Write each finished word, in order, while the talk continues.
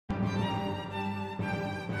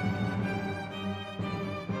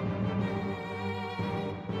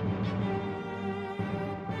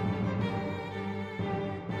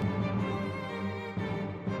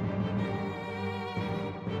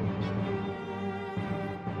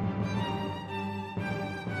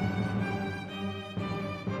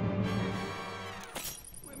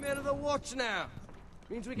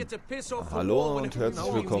Hallo und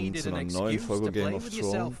herzlich willkommen zu einer neuen Folge Game of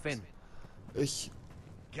Thrones. Ich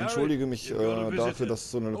entschuldige mich dafür, dass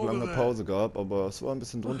es so eine lange Pause gab, aber es war ein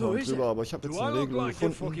bisschen drunter und drüber, aber ich habe jetzt eine Regelung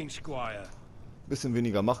gefunden. Bisschen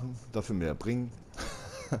weniger machen, dafür mehr bringen.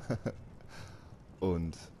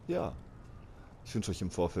 Und ja, ich wünsche euch im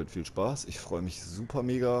Vorfeld viel Spaß. Ich freue mich super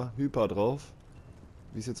mega hyper drauf,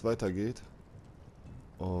 wie es jetzt weitergeht.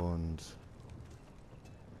 Und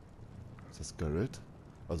ist das Garet?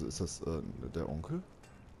 Also ist das der Onkel?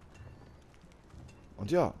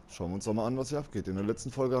 Und ja, schauen wir uns doch mal an, was hier abgeht. In der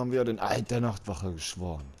letzten Folge haben wir ja den Eid der Nachtwache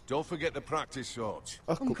geschworen. Don't forget the practice swords.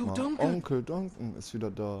 Ach, guck mal, Onkel Duncan ist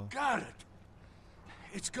wieder da. Garet,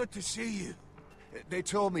 it's good to see you. They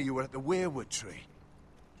told me you were at the weirwood tree.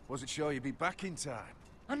 Wasn't sure you'd be back in time.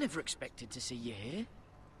 I never expected to see you here.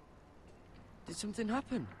 Did something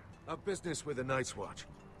happen? A business with the Night's Watch.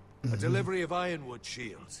 A delivery of ironwood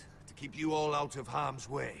shields to keep you all out of harm's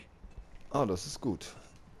way. Ah, das ist gut.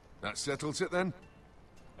 That settles it then?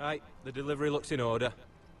 Right, the delivery looks in order.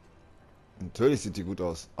 Natürlich sieht die gut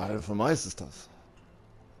aus. Eine von meist ist das.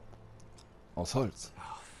 Aus Holz.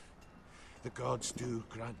 The gods do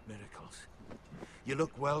grant miracles. You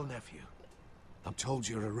look well, nephew. I'm told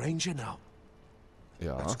you're a ranger now.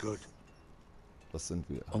 Ja, That's good. das sind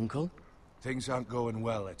wir. Uncle? Things aren't going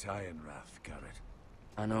well at Ironrath, Garet.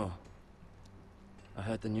 I know. I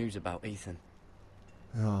heard the news about Ethan.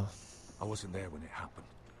 Ja. I wasn't there when it happened.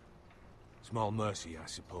 Small mercy, I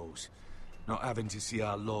suppose. Not having to see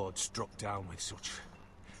our lord struck down with such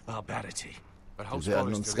barbarity. But House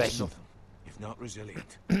Forrester is nothing, if not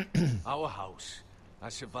resilient. Our house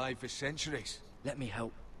has survived for centuries. Let me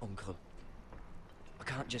help, Uncle. I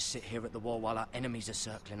can't just sit here at the wall while our enemies are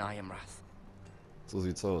circling Ironrath. So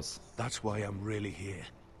sieht's aus. That's why I'm really here.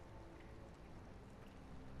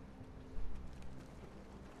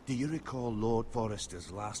 Do you recall Lord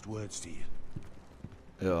Forrester's last words to you?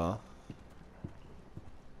 Ja.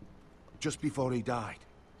 Just before he died,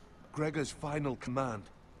 Gregor's final command,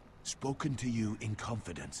 spoken to you in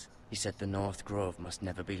confidence. He said the North Grove must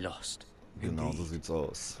never be lost. Genau so sieht's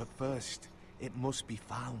aus. But first, it must be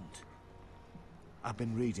found. I've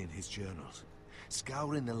been reading his journals,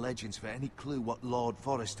 scouring the legends for any clue what Lord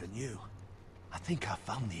Forrester knew. I think I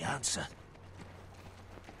found the answer.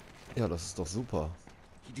 Ja, das ist doch super.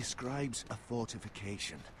 He describes a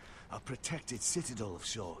fortification, a protected citadel of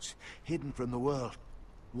sorts, hidden from the world.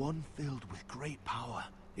 One filled with great power.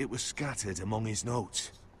 It was scattered among his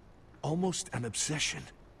notes. Almost an obsession.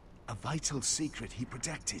 A vital secret he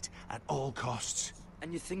protected at all costs.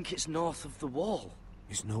 And you think it's north of the wall?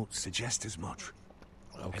 His notes suggest as much.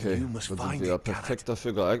 Okay, dann sind wir ja perfekt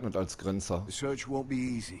dafür geeignet als Grenzer. The search won't be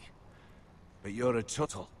easy. But you're a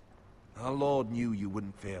Tuttle. Our Lord knew you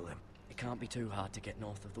wouldn't fail him. It can't be too hard to get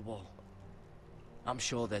north of the wall. I'm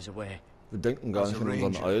sure there's a way. Wir denken gar nicht an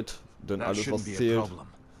unseren Eid, denn alles, was zählt,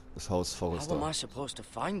 ist Haus How am I Forrester. supposed to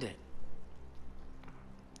find it?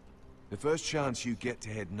 The first chance you get to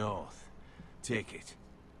head north, take it.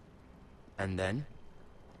 And then?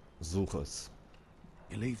 Such es.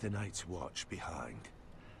 You leave the Night's Watch behind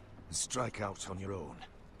and strike out on your own.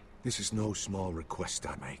 This is no small request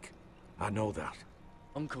I make. I know that.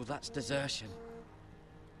 Uncle, that's desertion.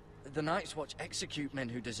 The Night's Watch execute men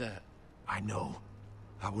who desert. I know.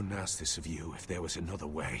 I wouldn't ask this of you if there was another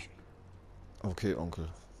way. Okay, Onkel.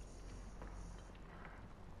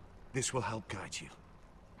 This will help guide you.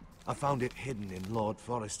 I found it hidden in Lord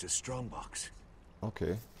Forrester's strongbox.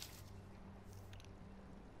 Okay.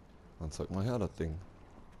 Dann zeig mal her, das Ding.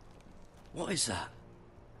 What is that?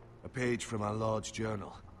 A page from our Lord's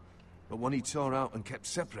journal. But one he tore out and kept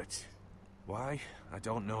separate. Why? I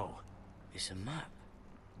don't know. It's a map.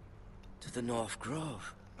 To the North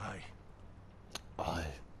Grove. Aye. Ei.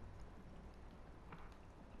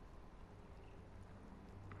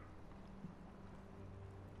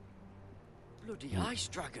 Bloody ice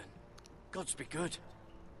dragon. Gods be good.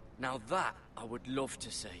 Now that I would love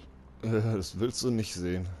to see. Das willst du nicht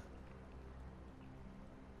sehen.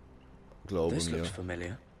 Glaube This mir. looks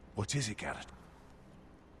familiar. What is it, Garet?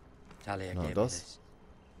 Talia Na, gave me das? this.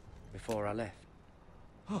 Before I left.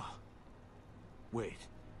 Oh. Wait.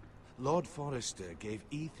 Lord Forrester gave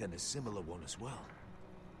Ethan a similar one as well.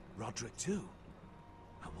 Roderick too.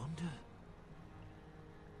 I wonder...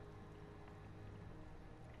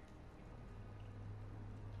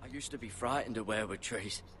 I used to be frightened of weirwood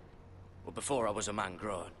trees. But before I was a man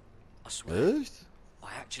grown. I swear. Echt? I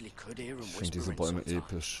actually could hear them Ich finde diese whispering Bäume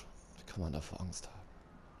sometimes. episch. Wie kann man davor Angst haben?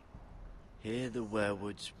 Hear the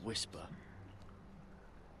werewoods whisper.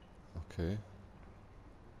 Okay.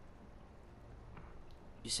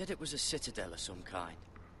 You said it was a citadel of some kind.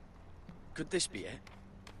 Could this be it?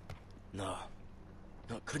 No.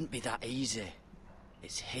 No, it couldn't be that easy.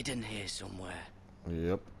 It's hidden here somewhere.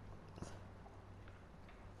 Yep.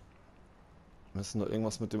 Wir müssen doch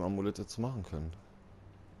irgendwas mit dem Amulett jetzt machen können.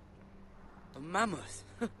 A mammoth?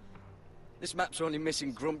 This map's only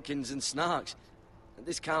missing grumpkins and snarks.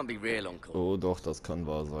 This can't be real, Uncle. Oh doch, das kann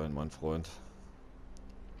wahr sein, mein Freund.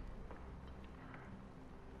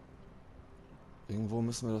 Irgendwo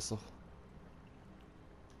müssen wir das doch...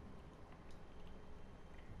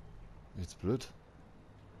 Jetzt blöd.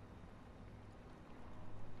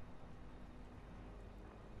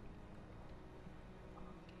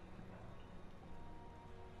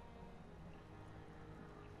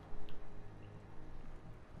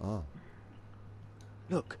 Ah.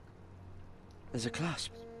 Look. There's a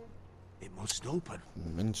clasp. It must open.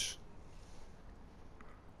 Mensch.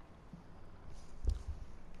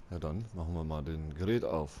 Ja dann, machen wir mal den Gerät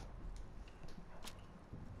auf.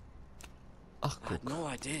 Ach, I had guck. no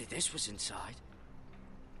idea this was inside.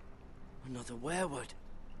 Another werewolf.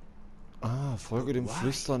 Ah, folge dem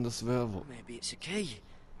Flüstern des Werwolfs. Maybe it's a key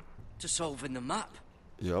to solving the map.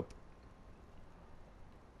 Yep.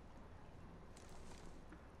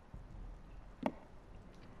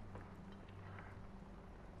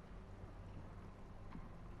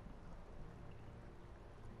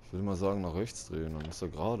 Ich würde mal sagen, nach rechts drehen, dann ist er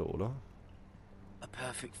gerade, oder? A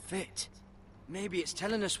perfect fit. Maybe it's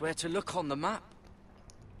telling us where to look on the map.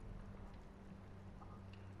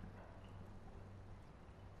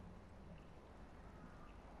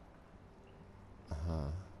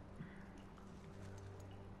 Aha.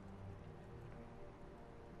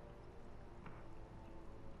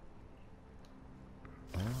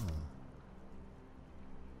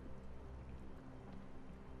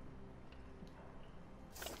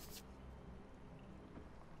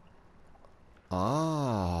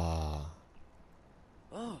 Ah.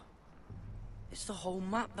 Oh. It's the whole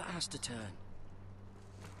map that has to turn.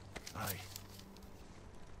 Aye.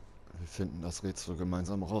 Wir finden das Rätsel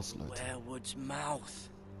gemeinsam raus, Leute. Werewood's mouth.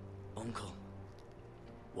 Uncle.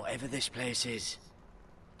 Whatever this place is,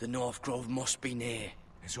 the North Grove must be near.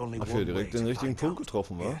 There's only Ach, one hier direkt way den to richtigen find Punkt out.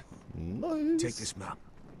 getroffen, wa? Here, Nice. take this map.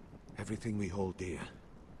 Everything we hold dear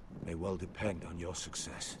may well depend on your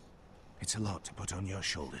success. It's a lot to put on your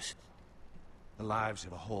shoulders. The lives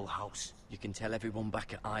of a whole house. You can tell everyone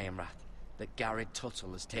back at Ironrath that Garet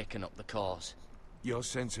Tuttle has taken up the cause. Your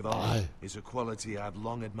sense of honor is a quality I've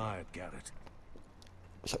long admired, Garet.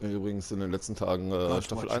 Ich habe mir übrigens in den letzten Tagen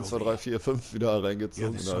Staffel 1, 2, 3, 4, 5 wieder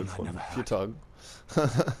reingezogen, innerhalb von 4 Tagen.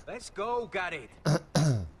 Let's go, Garet.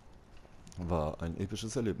 War ein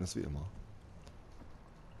episches Erlebnis, wie immer.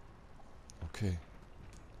 Okay.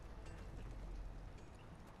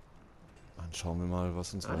 Dann schauen wir mal,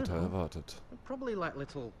 was uns weiter erwartet. Probably like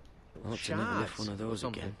little I'll have to never lift one of those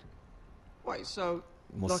again. Wait, so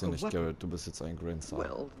Musst du like a nicht, weapon? Garet, du bist jetzt ein Grandson.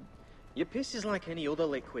 Well, your piss is like any other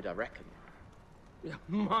liquid, I reckon. Yeah,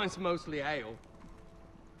 mine's mostly ale.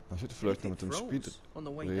 Ich hätte vielleicht noch mit dem Speed on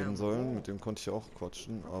the way reden down the sollen, wall. mit dem konnte ich auch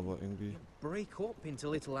quatschen, aber irgendwie Break up into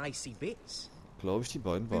little icy bits. glaube ich, die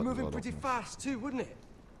beiden Be warten moving gerade auf pretty mich. fast too, wouldn't it?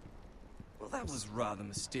 Well, that was rather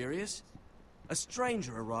mysterious. A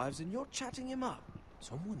stranger arrives and you're chatting him up.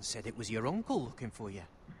 Someone said it was your uncle looking for you.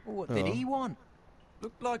 What did Yeah. he want?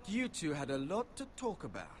 Looked like you two had a lot to talk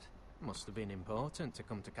about. Must have been important to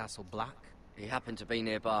come to Castle Black. He happened to be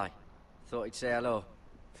nearby. Thought he'd say hello.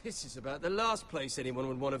 This is about the last place anyone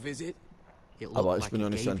would want to visit. It looked Aber ich like bin ja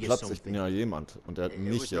he nicht dein gave you Platz, ich something. bin ja jemand. Und er hat It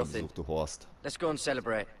mich was ja nothing. besucht, du Horst. Let's go and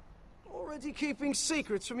celebrate. Already keeping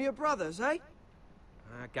secrets from your brothers, eh?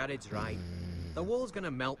 Ah, Gared's right. The wall's gonna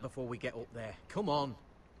melt before we get up there. Come on.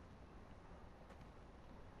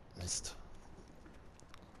 Mist.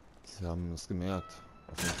 Sie haben es gemerkt.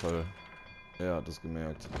 Auf jeden Fall. Er hat es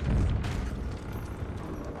gemerkt.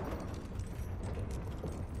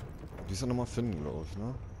 Die ist ja nochmal finden, glaube ich,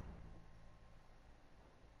 ne?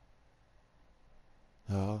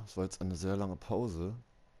 Ja, es war jetzt eine sehr lange Pause.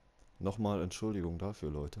 Nochmal Entschuldigung dafür,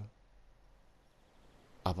 Leute.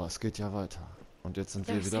 Aber es geht ja weiter. Und jetzt sind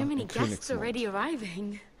There wir are wieder so many im guests already Königsmond.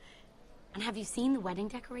 arriving. And have you seen the wedding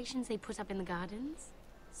decorations they put up in the gardens?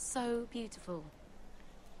 So beautiful.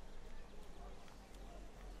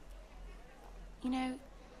 You know,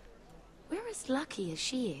 we're as lucky as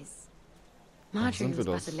she is. Marjorie sind was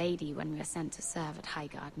wir but das. a lady when we were sent to serve at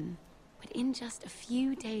Highgarden. But in just a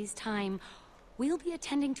few days' time, we'll be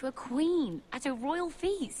attending to a queen at a royal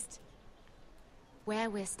feast. Where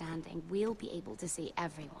we're standing, we'll be able to see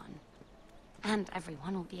everyone. And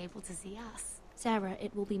everyone will be able to see us. Sarah,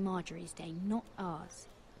 it will be Marjorie's day, not ours.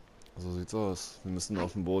 So sieht's aus. Wir müssen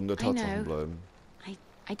auf dem Boden der I Tatsachen know. bleiben.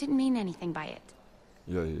 I didn't mean anything by it.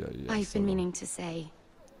 Ja. I've been meaning to say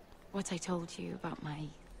what I told you about my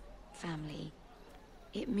family.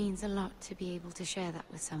 It means a lot to be able to share that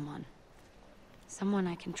with someone. Someone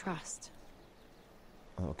I can trust.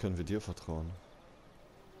 Können wir dir vertrauen?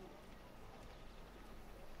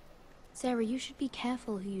 Sarah, you should be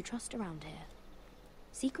careful who you trust around here.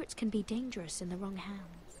 Secrets can be dangerous in the wrong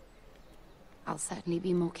hands. I'll certainly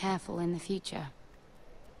be more careful in the future.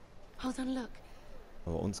 Hold on, look.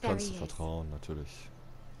 Aber uns kannst du vertrauen, natürlich.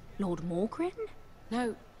 Lord Morgrin?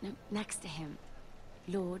 No, next to him.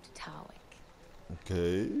 Lord Tarwick.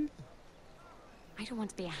 Okay. I don't want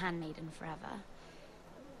to be a handmaiden forever.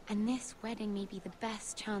 And this wedding may be the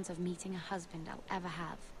best chance of meeting a husband I'll ever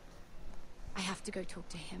have. I have to go talk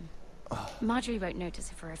to him. Marjorie won't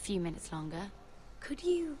notice it for a few minutes longer. Could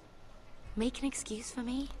you make an excuse for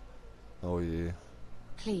me? Oh je.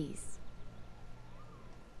 Please.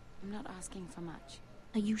 I'm not asking for much.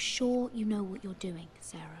 Are you sure you know what you're doing,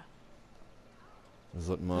 Sarah? Wir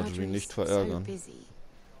sollten Marjorie Marjorie's nicht so verärgern. busy.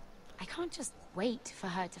 I can't just wait for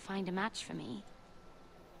her to find a match for me.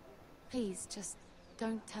 Please, just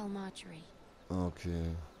don't tell Marjorie.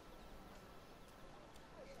 Okay.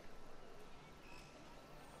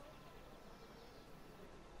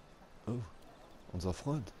 Oh, unser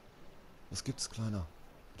Freund. Was gibt's, Kleiner?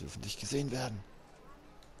 Wir dürfen nicht gesehen werden.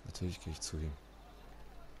 Natürlich gehe ich zu ihm.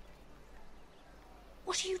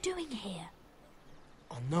 What are you doing here?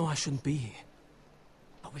 I know I shouldn't be here,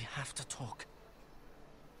 but we have to talk.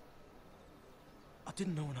 I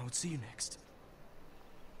didn't know when I would see you next.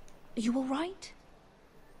 Are you all right?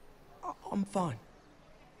 I'm fine.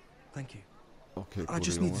 Thank you. Okay, I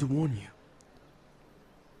just need to warn you.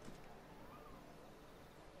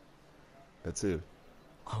 Erzähl.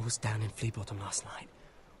 I was down in Fleabottom last night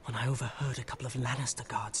when I overheard a couple of Lannister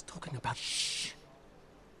guards talking about... Shh!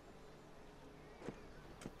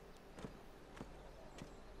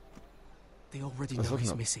 They already know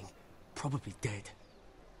he's missing. Probably dead.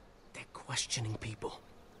 They're questioning people.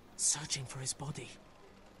 Searching for his body.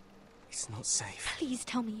 It's not safe. Please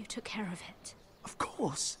tell me you took care of it. Of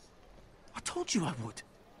course. I told you I would.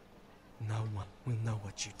 No one will know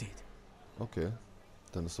what you did. Okay,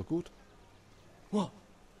 dann ist doch gut. What?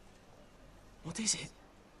 What is it?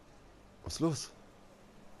 Was ist los?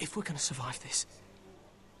 If we're gonna survive this,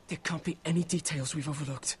 there can't be any details we've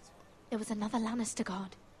overlooked. There was another Lannister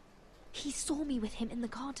guard. He saw me with him in the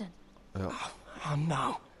garden. Ja. Oh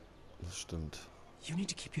no. Das stimmt. You need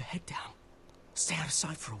to keep your head down. Stay out of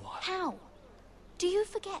sight for a while. How? Do you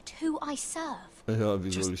forget who I serve? Ja,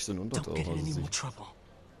 wie soll ich denn Don't get in any more untertauchen? trouble.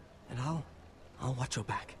 And I'll watch your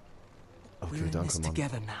back. Okay, We're in danke, this Mann.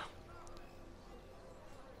 together now.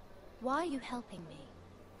 Why are you helping me?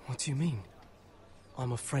 What do you mean?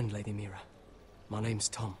 I'm a friend, Lady Mira. My name's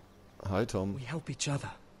Tom. Hi, Tom. We help each other,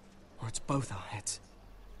 or it's both our heads.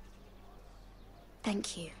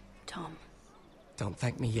 Thank you, Tom. Don't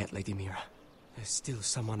thank me yet, Lady Mira. There's still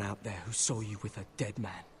someone out there who saw you with a dead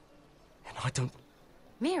man. And I don't...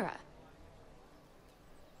 Mira!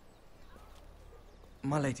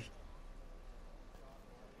 My lady.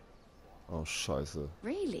 Oh, scheiße.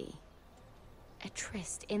 Really? A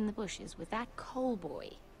tryst in the bushes with that coal boy?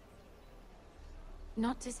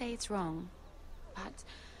 Not to say it's wrong, but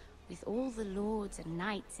with all the lords and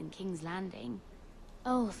knights in King's Landing...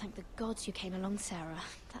 Oh, thank the gods you came along, Sarah.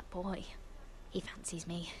 That boy. He fancies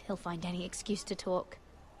me. He'll find any excuse to talk.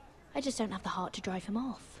 I just don't have the heart to drive him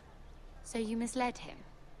off. So you misled him?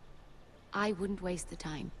 I wouldn't waste the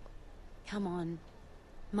time. Come on.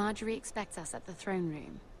 Marjorie expects us at the throne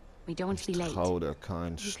room. We don't want to be late. Trau dir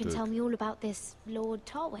kein You Stück. can tell me all about this Lord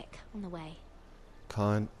Tarwick on the way.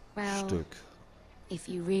 Kein Well, Stück. if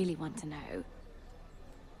you really want to know.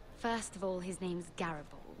 First of all, his name's Garet,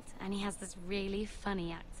 and he has this really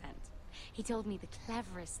funny accent. He told me the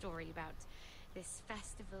cleverest story about this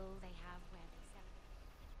festival they have where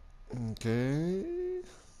they celebrate... Okay.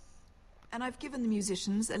 And I've given the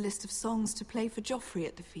musicians a list of songs to play for Joffrey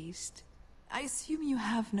at the feast. I assume you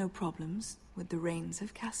have no problems with the Rains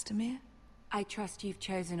of Castamere? I trust you've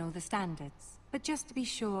chosen all the standards. But just to be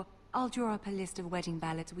sure, I'll draw up a list of wedding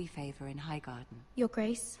ballads we favor in Highgarden. Your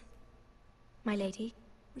Grace, my lady.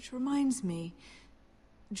 Which reminds me,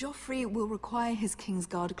 Joffrey will require his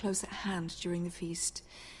Kingsguard close at hand during the feast.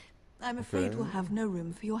 I'm afraid we'll have no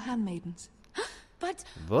room for your handmaidens. But...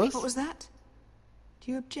 Was? What was that?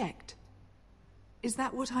 Do you object? Is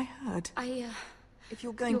that what I heard? If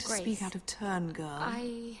you're going Your to speak Grace, out of turn, girl,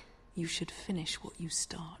 I... you should finish what you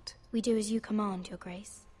start. We do as you command, Your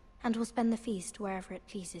Grace, and we'll spend the feast wherever it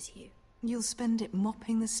pleases you. You'll spend it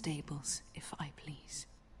mopping the stables, if I please.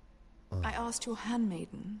 I asked your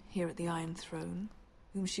handmaiden here at the Iron Throne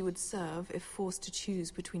whom she would serve if forced to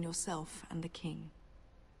choose between yourself and the king.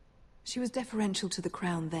 She was deferential to the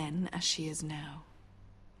crown then, as she is now.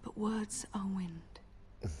 But words are wind.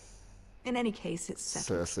 In any case, it's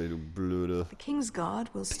settled. Cersei, du Blöde. The King's Guard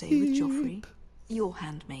will stay with Joffrey. Your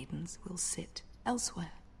handmaidens will sit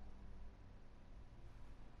elsewhere.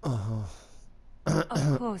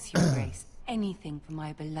 Of course, Your Grace. Anything for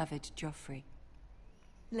my beloved Joffrey.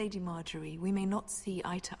 Lady Marjorie, we may not see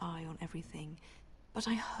eye to eye on everything, but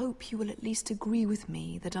I hope you will at least agree with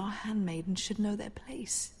me that our handmaidens should know their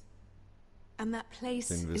place. And that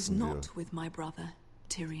place is not with my brother,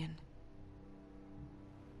 Tyrion.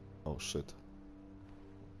 Oh shit.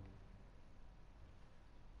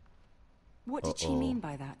 What did she mean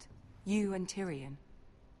by that? You and Tyrion?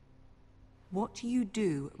 What you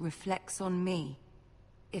do reflects on me.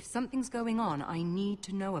 If something's going on, I need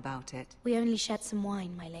to know about it. We only shed some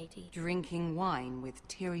wine, my lady. Drinking wine with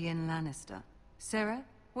Tyrion Lannister. Sarah,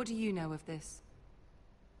 what do you know of this?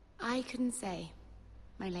 I couldn't say,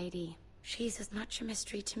 my lady. She's as much a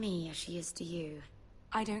mystery to me as she is to you.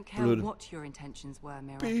 I don't care what your intentions were,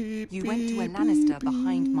 Mira. You went to a Lannister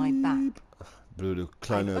behind my back. Blöde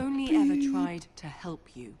kleine. I've only ever tried to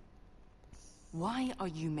help you. Why are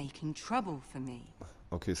you making trouble for me?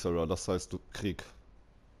 Okay, Sarah, das heißt Krieg.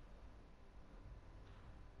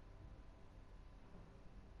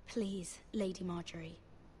 Please, Lady Marjorie,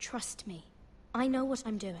 trust me. I know what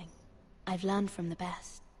I'm doing. I've learned from the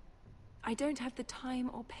best. I don't have the time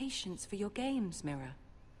or patience for your games, Mira.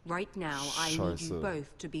 Right now, I need you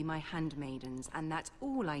both to be my handmaidens, and that's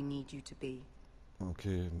all I need you to be.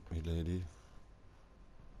 Okay, milady.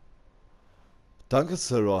 Danke,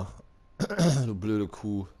 Sarah. Du blöde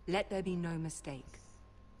Kuh. Let there be no mistake.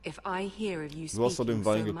 If I hear of you Du hast doch den speaking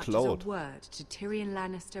Wein so much as geklaut. a word to Tyrion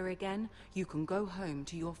Lannister again, you can go home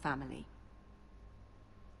to your family.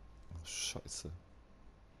 Scheiße.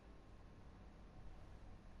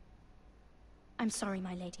 I'm sorry,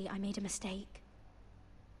 my lady. I made a mistake.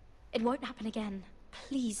 It won't happen again.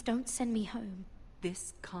 Please don't send me home.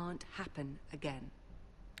 This can't happen again.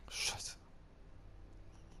 Scheiße.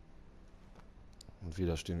 Und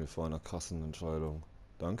wieder stehen wir vor einer krassen Entscheidung.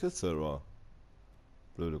 Danke, Sarah.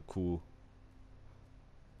 Blöde Kuh.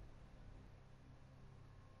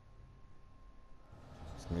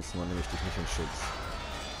 Das nächste Mal nehme ich dich nicht in Schutz.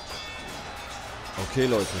 Okay,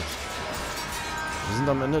 Leute. Wir sind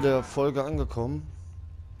am Ende der Folge angekommen.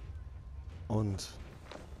 Und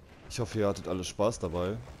ich hoffe, ihr hattet alle Spaß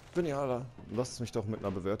dabei. Wenn ja, lasst es mich doch mit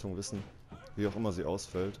einer Bewertung wissen. Wie auch immer sie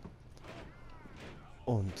ausfällt.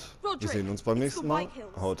 Und wir sehen uns beim nächsten Mal.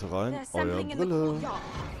 Haut rein, euer Brille.